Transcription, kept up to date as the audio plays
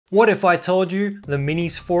What if I told you the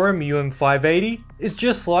Minisforum UM580 is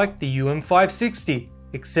just like the UM560,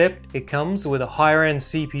 except it comes with a higher end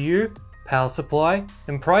CPU, power supply,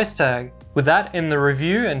 and price tag? With that in the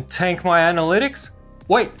review and tank my analytics?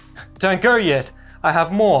 Wait, don't go yet, I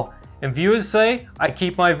have more, and viewers say I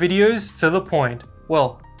keep my videos to the point.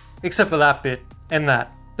 Well, except for that bit, and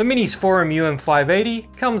that. The Minisforum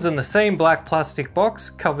UM580 comes in the same black plastic box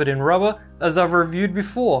covered in rubber as I've reviewed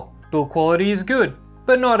before. Build quality is good,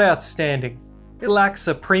 but not outstanding. It lacks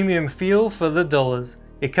a premium feel for the dollars.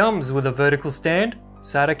 It comes with a vertical stand,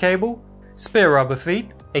 SATA cable, spare rubber feet,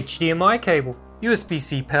 HDMI cable,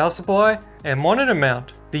 USB-C power supply, and monitor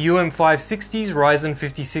mount. The UM560's Ryzen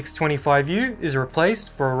 5625U is replaced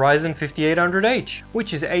for a Ryzen 5800H,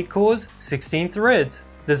 which is 8 cores, 16 threads.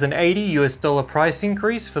 There's an $80 price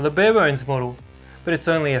increase for the barebones model, but it's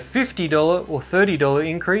only a $50 or $30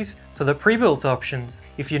 increase for the pre-built options.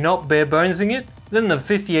 If you're not barebonesing it, then the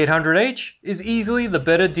 5800H is easily the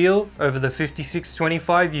better deal over the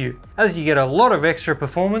 5625U, as you get a lot of extra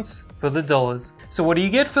performance for the dollars. So what do you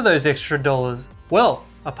get for those extra dollars? Well,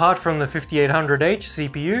 apart from the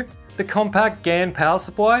 5800H CPU, the compact GAN power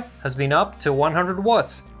supply has been up to 100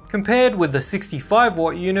 watts, compared with the 65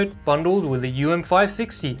 watt unit bundled with the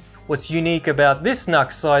UM560. What's unique about this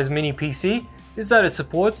NUC size mini PC is that it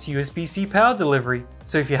supports USB-C power delivery.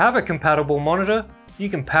 So if you have a compatible monitor, you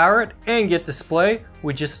can power it and get display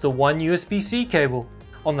with just the one USB-C cable.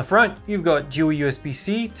 On the front, you've got dual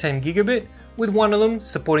USB-C 10 gigabit with one of them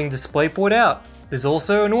supporting DisplayPort out. There's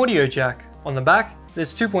also an audio jack. On the back,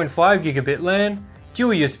 there's 2.5 gigabit LAN,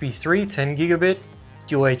 dual USB 3 10 gigabit,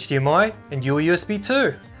 dual HDMI, and dual USB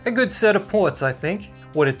 2. A good set of ports, I think.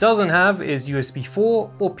 What it doesn't have is USB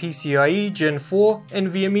 4 or PCIe Gen 4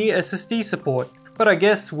 NVMe SSD support. But I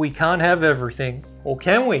guess we can't have everything. Or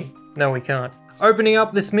can we? No, we can't. Opening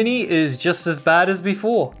up this mini is just as bad as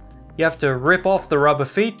before. You have to rip off the rubber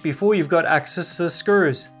feet before you've got access to the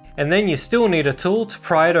screws. And then you still need a tool to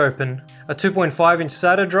pry it open. A 2.5 inch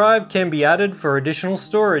SATA drive can be added for additional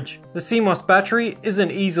storage. The CMOS battery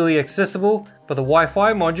isn't easily accessible, but the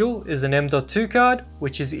Wi-Fi module is an M.2 card,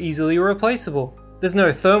 which is easily replaceable. There's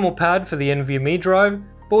no thermal pad for the NVMe drive,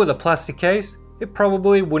 but with a plastic case, it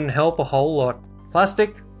probably wouldn't help a whole lot.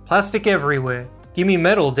 Plastic everywhere. Give me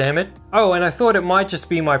metal, damn it. Oh, and I thought it might just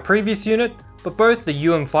be my previous unit, but both the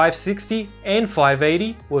UM560 and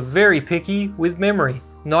 580 were very picky with memory.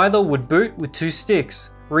 Neither would boot with 2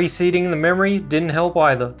 sticks. Reseating the memory didn't help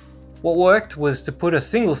either. What worked was to put a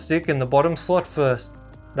single stick in the bottom slot first.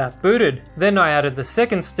 That booted. Then I added the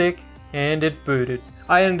second stick and it booted.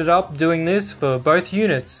 I ended up doing this for both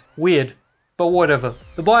units. Weird, but whatever.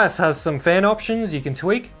 The BIOS has some fan options you can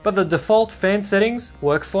tweak, but the default fan settings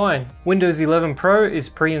work fine. Windows 11 Pro is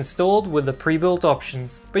pre-installed with the pre-built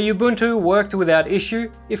options, but Ubuntu worked without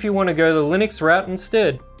issue if you want to go the Linux route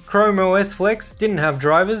instead. Chrome OS Flex didn't have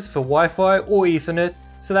drivers for Wi-Fi or Ethernet,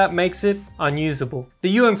 so that makes it unusable.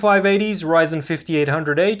 The UM580's Ryzen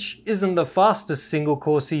 5800H isn't the fastest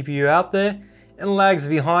single-core CPU out there, and lags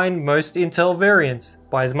behind most Intel variants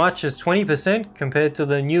by as much as 20% compared to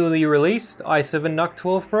the newly released i7 NUC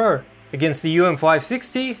 12 Pro. Against the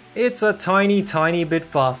UM560, it's a tiny bit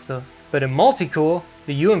faster. But in multi-core,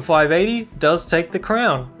 the UM580 does take the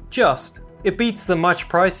crown, just. It beats the much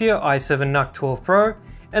pricier i7 NUC 12 Pro,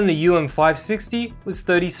 and the UM560 was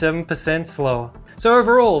 37% slower. So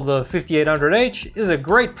overall, the 5800H is a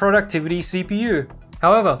great productivity CPU.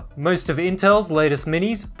 However, most of Intel's latest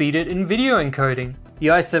minis beat it in video encoding. The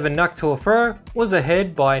i7 NUC 12 Pro was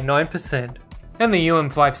ahead by 9%, and the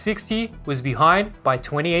UM560 was behind by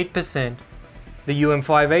 28%. The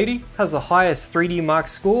UM580 has the highest 3D Mark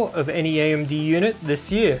score of any AMD unit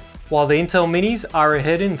this year. While the Intel minis are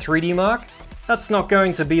ahead in 3D Mark, that's not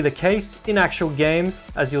going to be the case in actual games,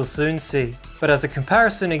 as you'll soon see. But as a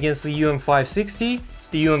comparison against the UM560,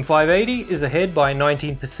 the UM580 is ahead by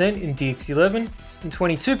 19% in DX11 and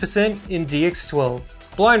 22% in DX12.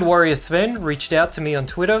 Blind Warrior Sven reached out to me on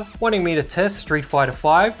Twitter wanting me to test Street Fighter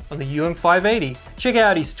V on the UM580. Check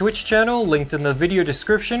out his Twitch channel linked in the video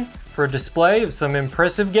description for a display of some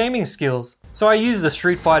impressive gaming skills. So I used the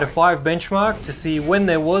Street Fighter V benchmark to see when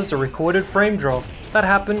there was a recorded frame drop. That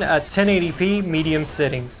happened at 1080p medium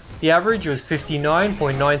settings. The average was 59.96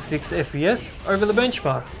 FPS over the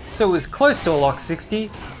benchmark, so it was close to a lock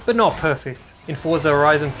 60, but not perfect. In Forza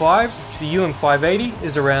Horizon 5, the UM580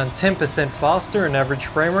 is around 10% faster in average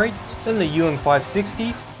frame rate than the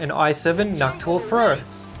UM560 and i7 NUC 12 Pro.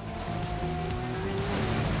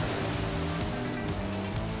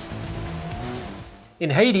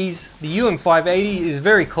 In Hades, the UM580 is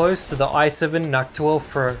very close to the i7 NUC 12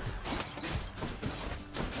 Pro.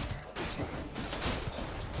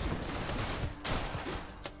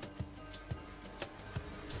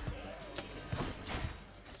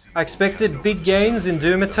 I expected big gains in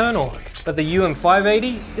Doom Eternal, but the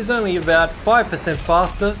UM580 is only about 5%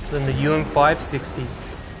 faster than the UM560.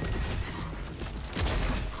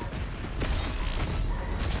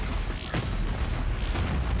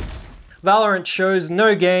 Valorant shows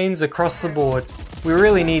no gains across the board. We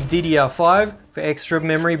really need DDR5 for extra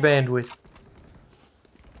memory bandwidth.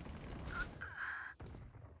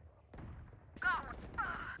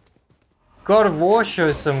 God of War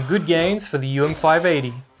shows some good gains for the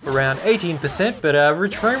UM580, around 18% better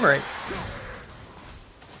average frame rate.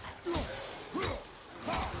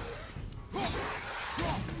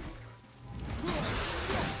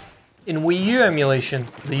 In Wii U emulation,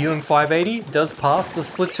 the UM580 does pass the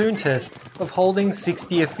Splatoon test of holding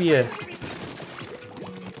 60 FPS.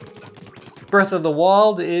 Breath of the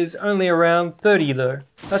Wild is only around 30 though.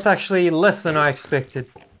 That's actually less than I expected.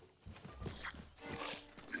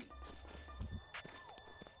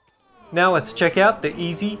 Now let's check out the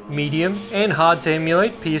easy, medium, and hard to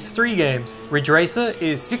emulate PS3 games. Ridge Racer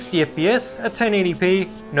is 60 FPS at 1080p,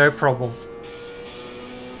 no problem.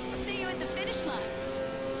 See you at the finish line.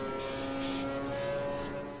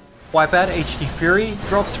 Wipeout HD Fury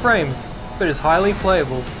drops frames, but is highly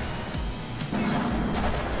playable.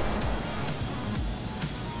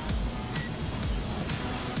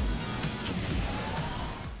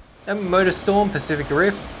 And MotorStorm Pacific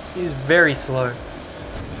Rift is very slow.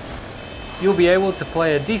 You'll be able to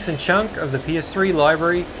play a decent chunk of the PS3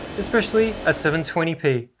 library, especially at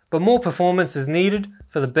 720p, but more performance is needed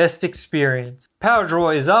for the best experience. Power draw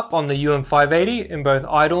is up on the UM580 in both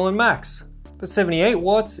idle and max, but 78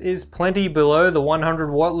 watts is plenty below the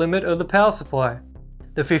 100 watt limit of the power supply.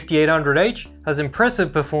 The 5800H has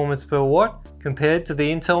impressive performance per watt compared to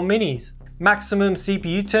the Intel Minis. Maximum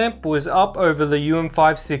CPU temp was up over the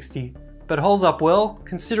UM560, but holds up well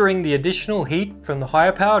considering the additional heat from the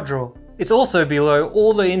higher power draw. It's also below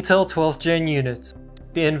all the Intel 12th gen units.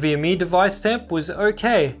 The NVMe device temp was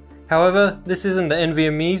okay, however this isn't the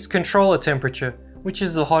NVMe's controller temperature, which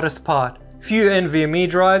is the hottest part. Few NVMe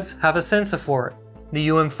drives have a sensor for it. The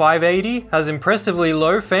UM580 has impressively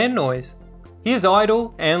low fan noise. Here's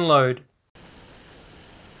idle and load.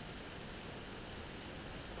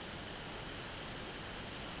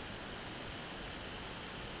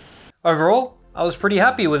 Overall, I was pretty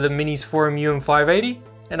happy with the Minisforum UM580.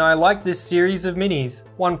 And I like this series of minis.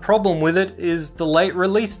 One problem with it is the late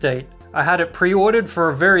release date. I had it pre-ordered for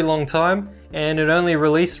a very long time and it only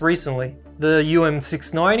released recently. The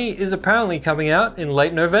UM690 is apparently coming out in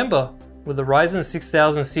late November with a Ryzen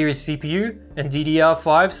 6000 series CPU and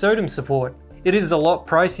DDR5 SODIMM support. It is a lot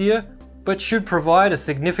pricier, but should provide a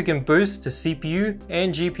significant boost to CPU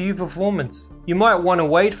and GPU performance. You might want to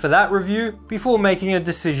wait for that review before making a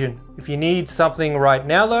decision. If you need something right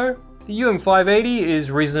now though, the UM580 is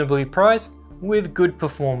reasonably priced with good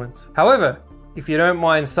performance. However, if you don't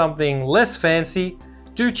mind something less fancy,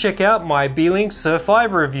 do check out my Beelink Sur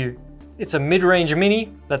 5 review. It's a mid-range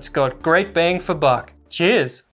mini that's got great bang for buck. Cheers!